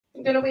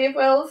You doing a wave,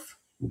 Wills?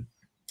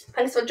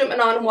 Thanks for jumping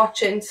on and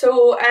watching.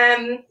 So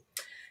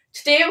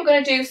today we're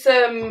going to do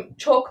some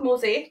chalk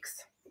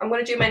mosaics. I'm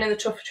going to do mine in the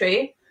tuff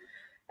tray.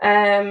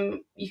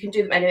 You can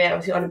do them anywhere,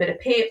 obviously on a bit of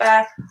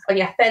paper, on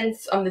your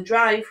fence, on the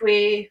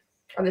driveway,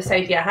 on the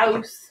side of your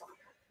house.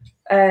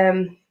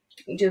 You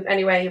can do them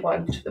anywhere you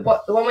want. The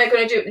one we're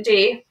going to do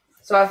today,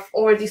 so I've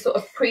already sort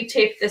of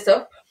pre-taped this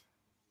up.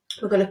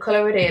 We're going to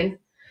colour it in,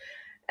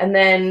 and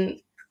then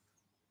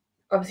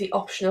obviously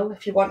optional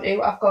if you want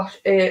to, I've got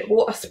a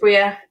water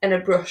sprayer and a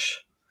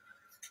brush,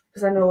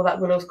 because I know that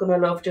Willow's going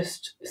to love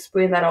just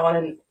spraying that on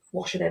and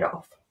washing it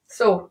off.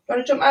 So, you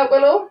want to jump out,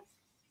 Willow?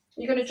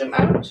 You going to jump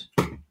out?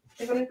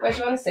 Where do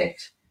you want to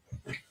sit?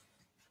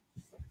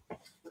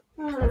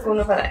 Going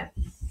over there.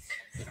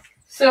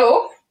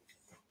 So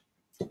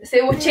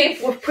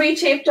we've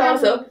pre-taped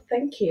ours up.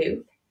 Thank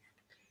you.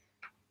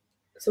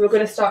 So we're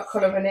going to start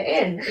colouring it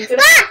in.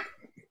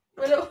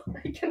 Willow,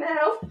 I can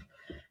help.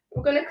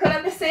 We're going to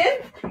colour this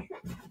in.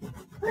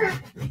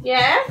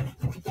 Yeah?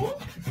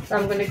 So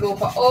I'm going to go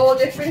for all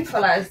different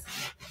colours.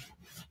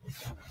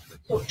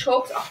 So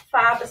chalks are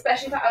fab,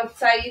 especially for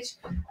outside.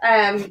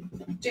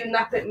 Doing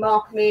that bit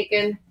mark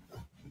making,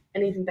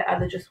 and even better,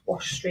 they just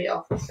wash straight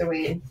off with the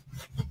rain.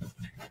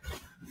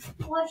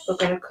 We're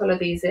going to colour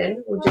these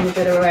in. We'll do a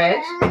bit of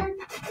red.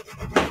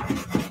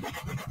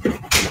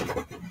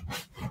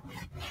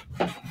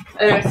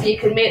 So you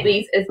can make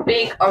these as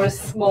big or as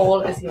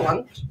small as you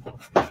want.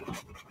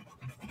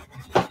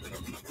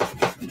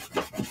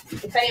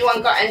 If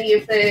anyone got any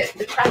of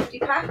the crafty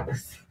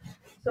packs,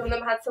 some of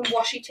them had some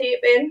washi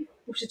tape in,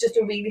 which is just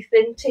a really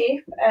thin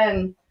tape,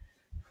 and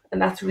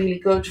that's really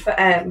good for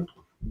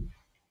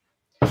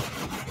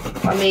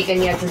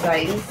making your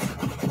designs.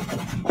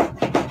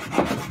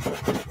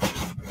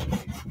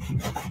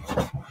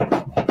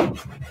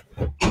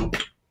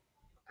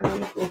 I'm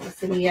going to go for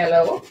some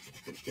yellow.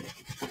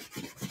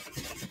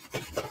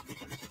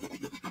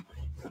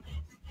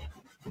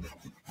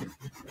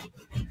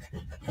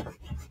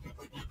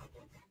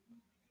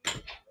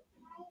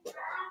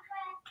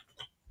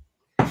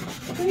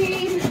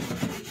 Green.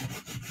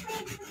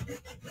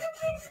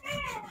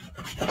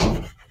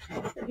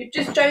 If you've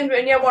just joined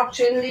and you're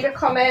watching, leave a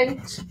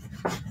comment.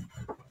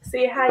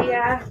 Say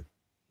hiya.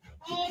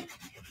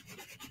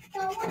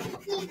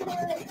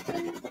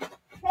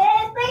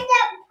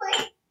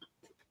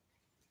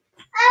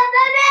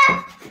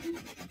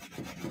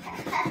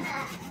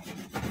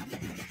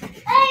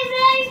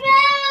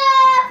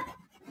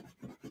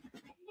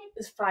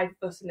 There's 5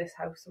 of us in this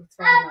house, so it's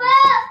very nice.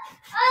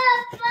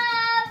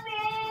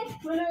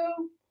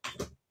 Hello.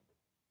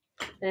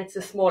 And it's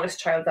the smallest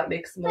child that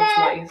makes the most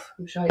noise.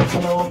 I'm sure you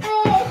can all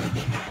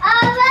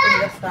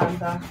understand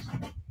that.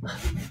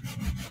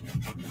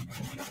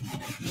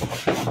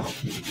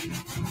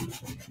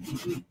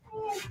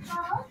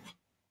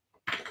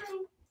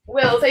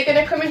 Wills, are you going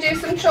to come and do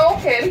some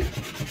chalking?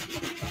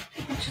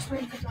 Just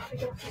wait for that to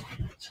go.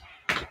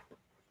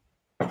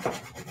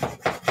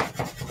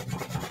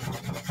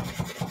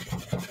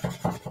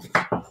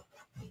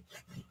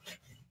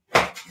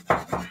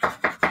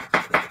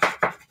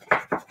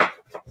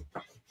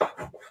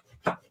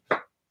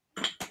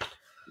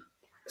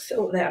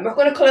 So there, I'm not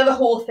going to colour the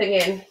whole thing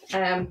in,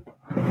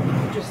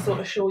 just sort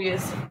of show you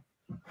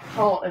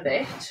part of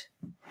it.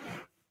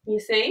 You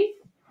see?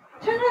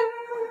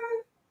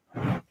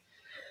 Ta-da!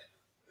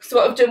 So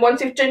what I've done,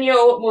 once you've done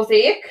your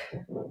mosaic,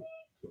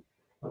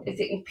 is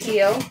you can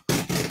peel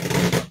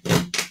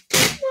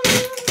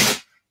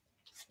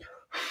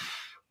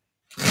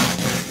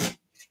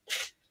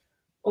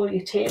all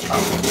your tape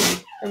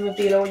off and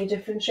reveal all your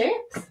different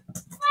shapes.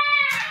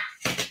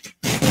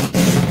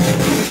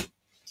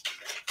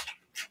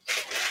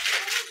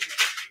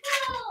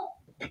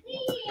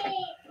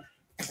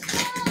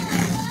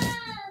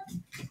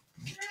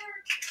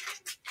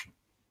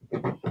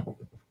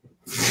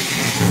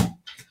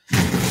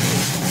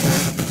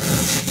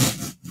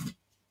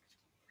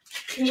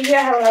 Can you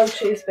hear how loud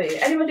she is for you?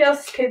 Anybody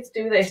else's kids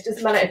do this?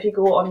 Doesn't matter if you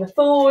go on the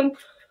phone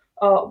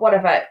or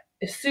whatever.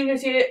 As soon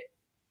as you're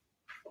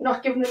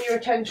not giving them your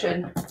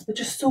attention, they're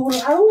just so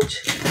loud.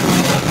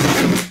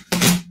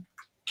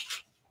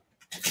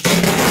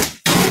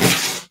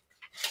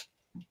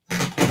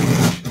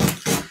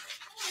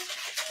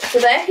 So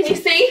there, can you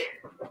see?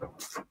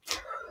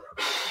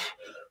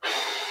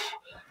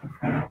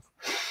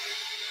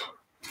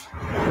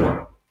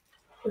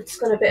 It's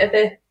got a bit of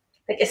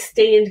a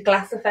stained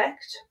glass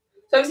effect.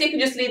 So obviously you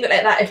can just leave it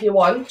like that if you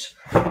want,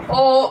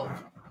 or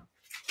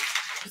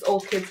because all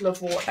kids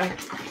love water,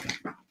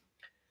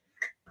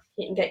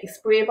 you can get your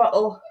spray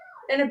bottle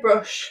and a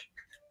brush.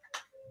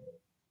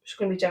 I'm just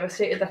going to be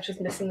devastated that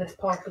she's missing this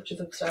part, which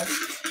is upstairs.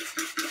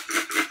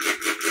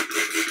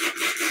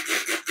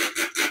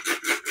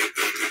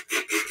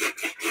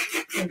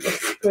 And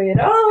just spray it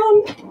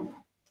on.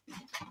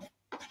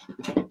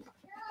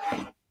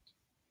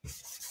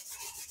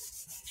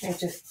 It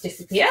just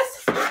disappears.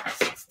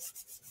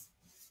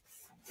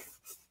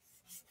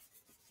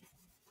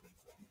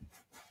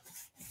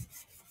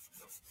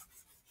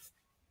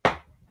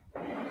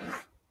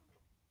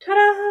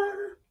 Ta-da!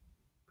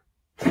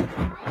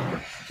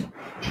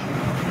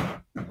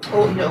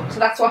 Oh no, so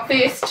that's our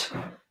first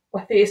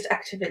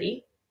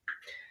activity.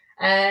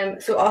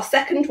 So our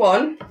second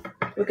one,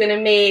 we're going to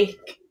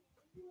make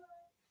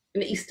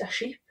an Easter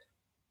sheep.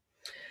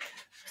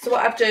 So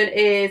what I've done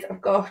is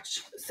I've got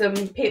some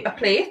paper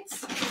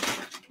plates.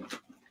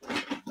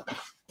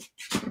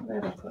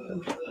 Where have I put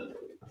them?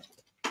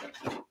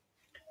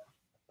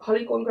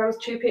 Holly, go and grab us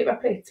 2 paper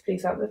plates,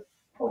 please, out of the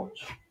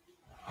porch.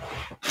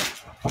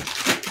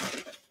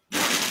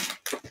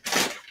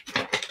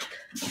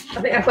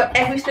 I think I've got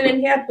everything in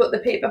here but the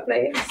paper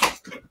plates.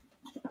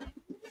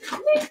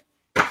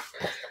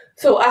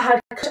 So I had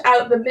cut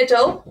out the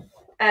middle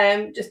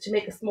just to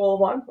make a small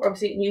one. Or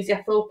obviously you can use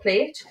your full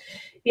plate.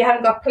 If you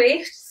haven't got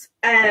plates,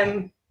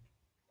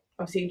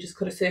 obviously you can just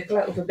cut a circle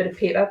out with a bit of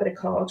paper, a bit of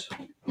card.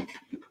 And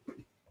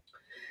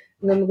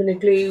then we're going to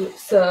glue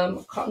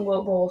some cotton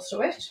wool balls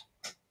to it.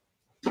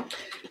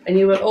 And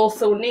you will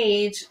also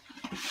need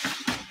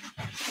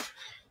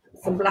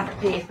some black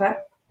paper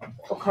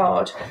or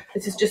card.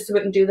 This is just so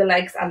we can do the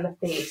legs and the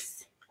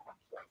face.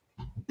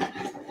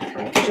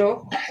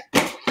 Sure.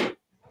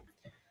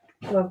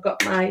 So I've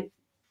got my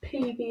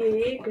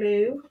PVA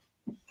glue.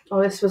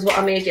 Oh, this was what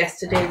I made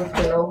yesterday with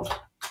Willow.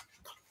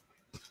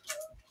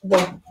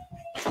 Well,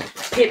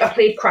 paper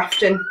plate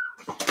crafting.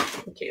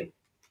 Thank you.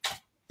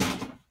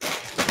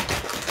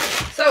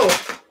 So,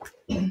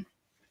 I'm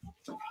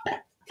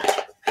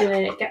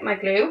going to get my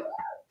glue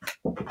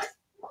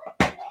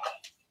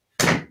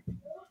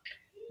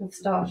and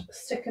start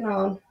sticking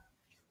on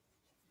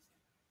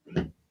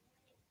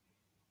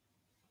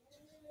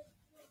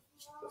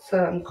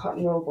some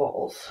cotton wool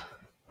balls.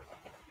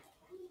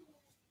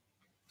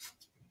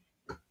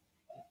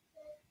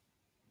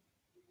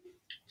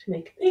 To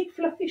make a big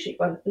fluffy sheep,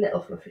 well, a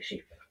little fluffy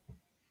sheep.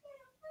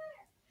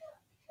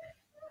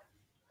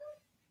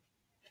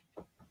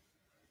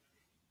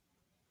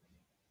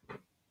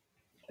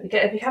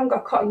 Again, if you haven't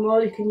got cotton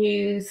wool, you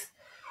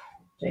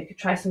could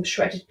try some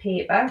shredded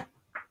paper,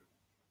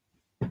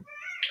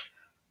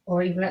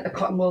 or even like the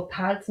cotton wool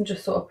pads and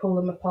just sort of pull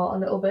them apart a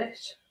little bit.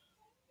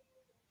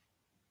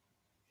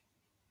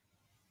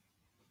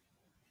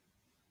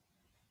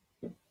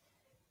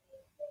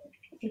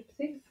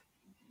 Oopsies.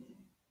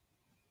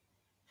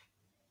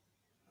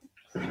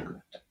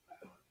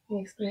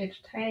 Next we need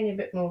a tiny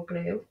bit more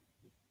glue.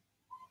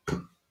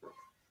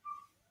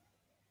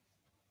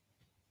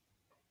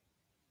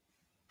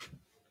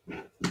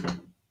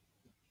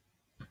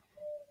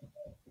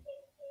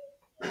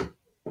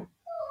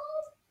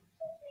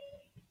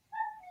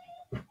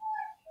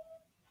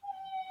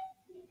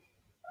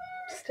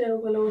 Still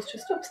Willow's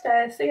just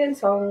upstairs singing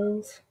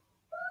songs.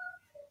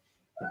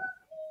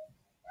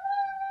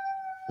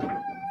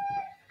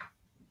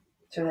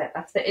 So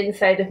that's the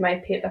inside of my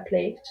paper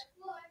plate.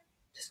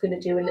 Just going to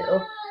do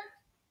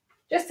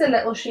just a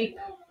little sheep.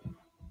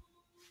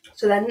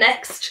 So then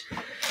next,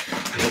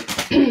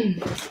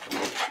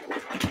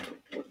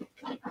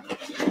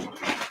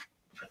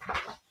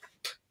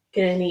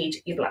 gonna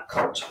need your black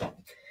card. So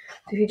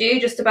if you do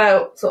just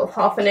about sort of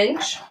 1/2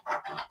 inch,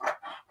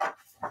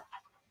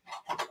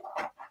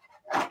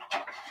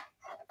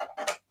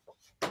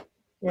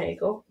 there you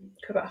go.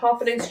 Cut about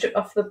 1/2 inch strip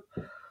off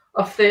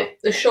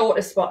the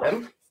shortest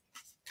bottom.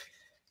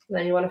 And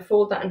then you want to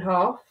fold that in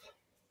half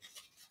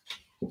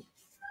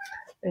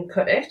and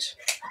cut it.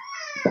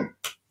 And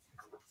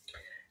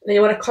then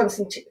you want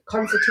to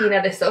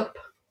concertina this up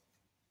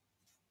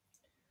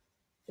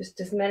just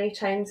as many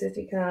times as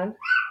you can.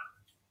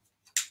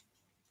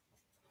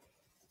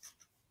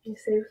 You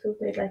see, so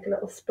we've made like a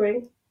little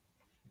spring.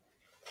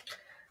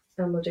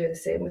 And we'll do the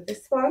same with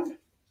this one.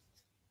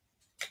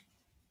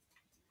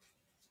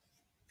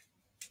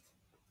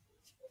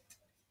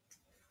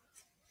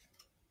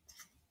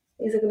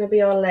 These are going to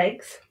be our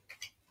legs.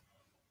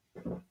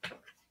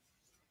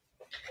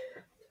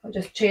 I'll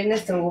just chain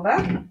this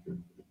over.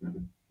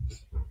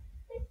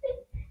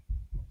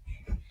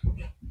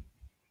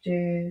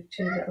 Do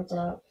 2 little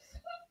globs.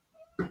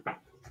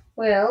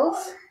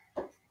 Wills.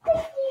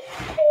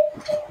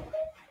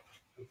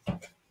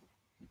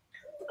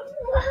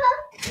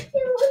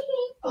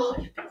 Oh.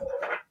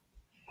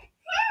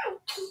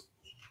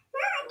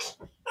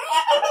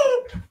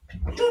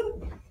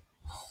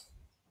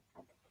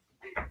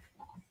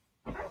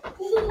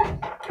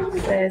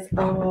 There's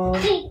our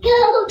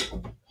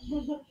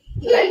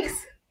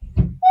legs.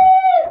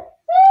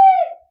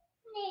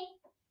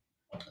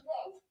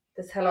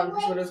 Just how long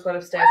because Willow's gone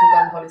upstairs and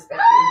gone to Holly's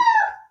bedroom.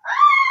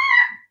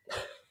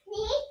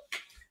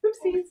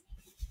 Oopsies.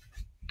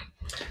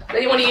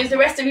 Then you want to use the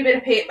rest of your bit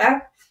of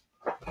paper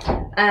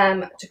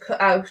to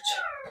cut out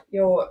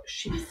your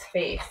sheep's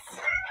face.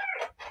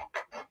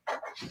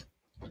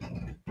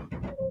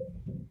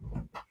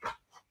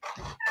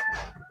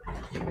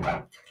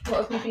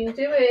 What have you been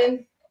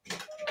doing?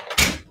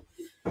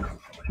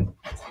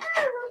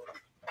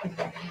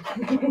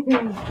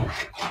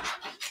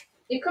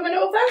 You coming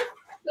over?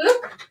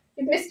 Look,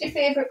 you've missed your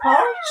favourite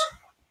part.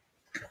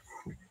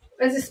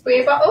 There's a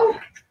spray bottle.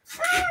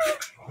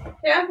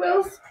 Yeah,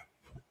 Wills?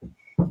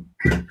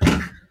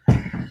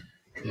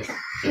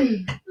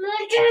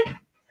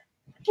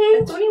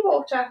 it's only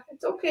water.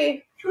 It's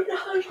okay.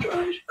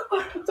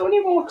 It's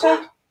only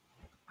water.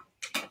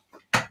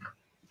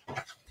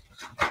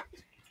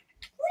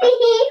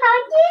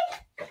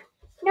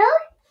 No?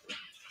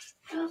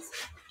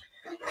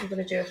 I'm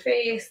going to do a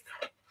face.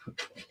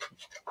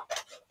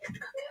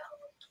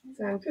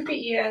 So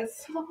puppy ears.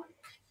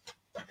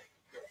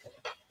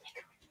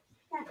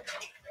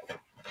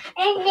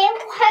 And then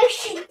why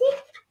should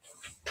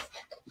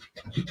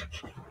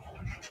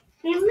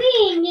you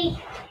mean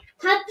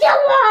have to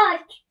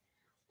watch?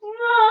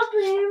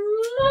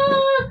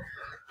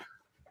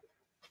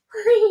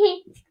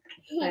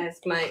 There's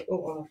my,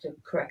 oh, I'll have to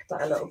correct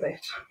that a little bit.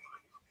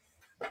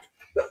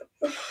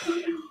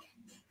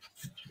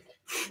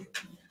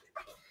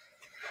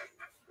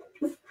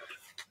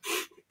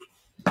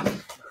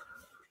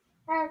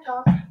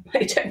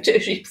 My Dr.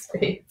 Sheep's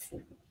face.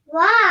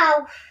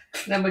 Wow.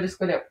 Then we're just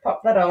going to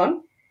pop that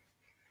on.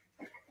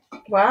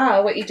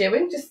 Wow, what are you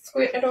doing? Just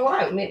squirting it all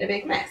out, making a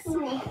big mess.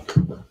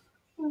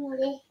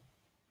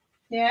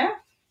 Yeah?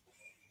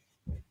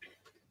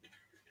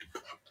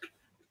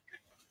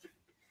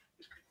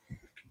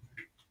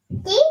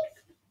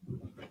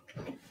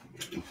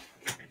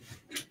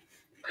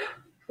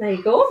 There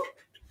you go.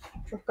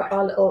 We've got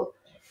our little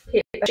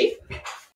paper sheep.